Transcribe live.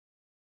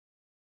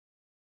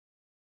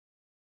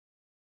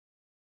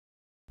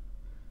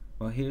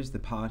Well, here's the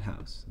pod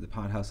house. The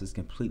pod house is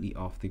completely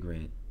off the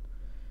grid.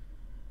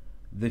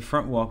 The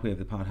front walkway of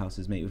the pod house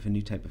is made with a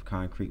new type of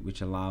concrete which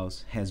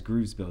has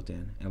grooves built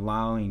in,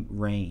 allowing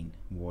rain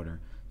water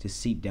to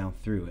seep down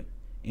through it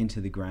into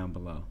the ground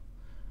below.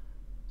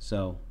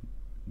 So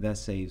that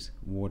saves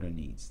water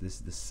needs. This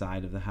is the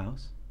side of the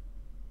house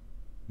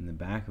and the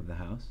back of the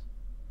house.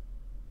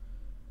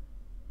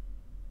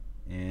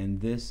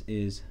 And this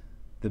is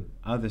the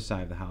other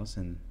side of the house,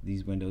 and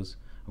these windows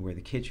are where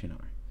the kitchen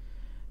are.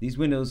 These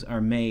windows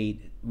are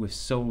made with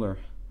solar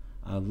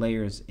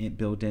layers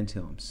built into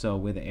them, so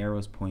where the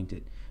arrow's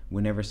pointed,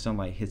 whenever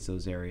sunlight hits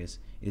those areas,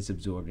 it's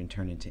absorbed and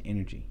turned into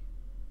energy.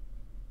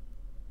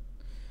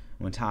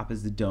 On top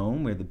is the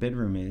dome where the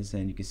bedroom is,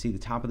 and you can see the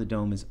top of the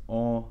dome is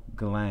all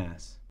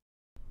glass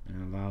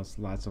and it allows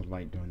lots of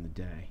light during the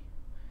day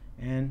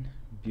and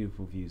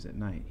beautiful views at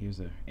night. Here's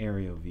an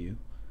aerial view.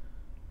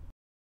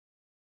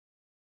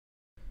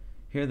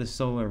 Here are the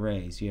solar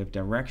arrays. You have two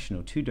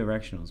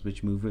directionals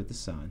which move with the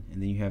sun,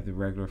 and then you have the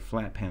regular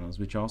flat panels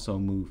which also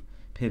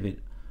pivot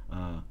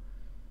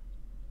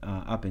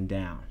up and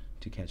down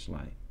to catch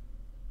light.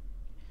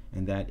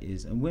 And that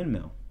is a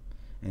windmill.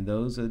 And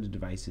those are the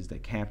devices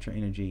that capture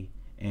energy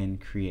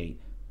and create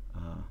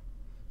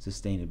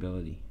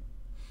sustainability.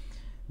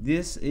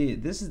 This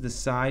is the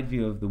side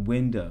view of the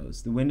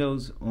windows.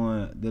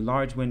 The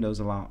large windows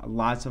allow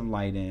lots of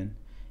light in,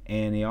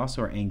 and they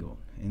also are angled.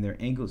 And they're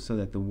angled so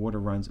that the water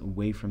runs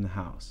away from the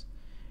house.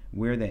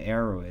 Where the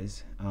arrow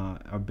is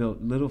are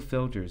built little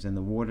filters, and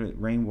the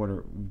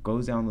rainwater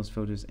goes down those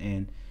filters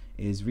and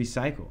is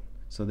recycled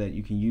so that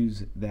you can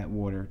use that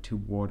water to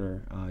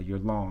water your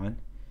lawn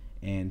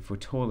and for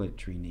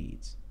toiletry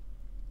needs.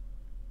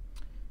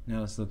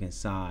 Now let's look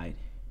inside.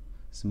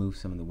 Let's move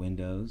some of the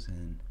windows,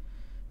 and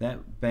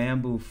that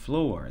bamboo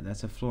floor,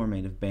 that's a floor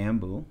made of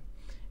bamboo.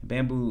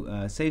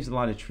 Bamboo saves a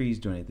lot of trees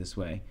doing it this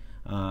way.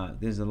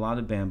 There's a lot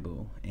of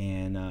bamboo,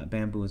 and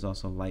bamboo is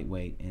also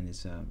lightweight, and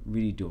it's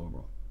really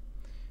durable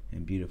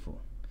and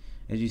beautiful.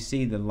 As you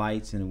see, the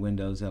lights in the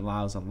windows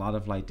allows a lot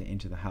of light to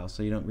enter the house,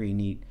 so you don't really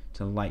need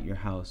to light your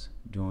house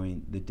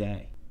during the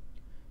day.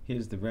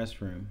 Here's the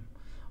restroom.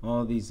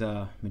 All these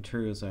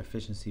materials are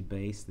efficiency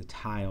based. The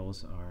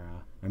tiles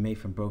are made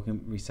from broken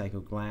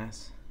recycled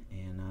glass,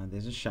 and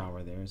there's a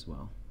shower there as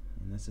well.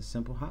 And that's a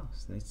simple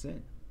house. That's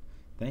it.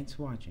 Thanks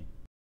for watching.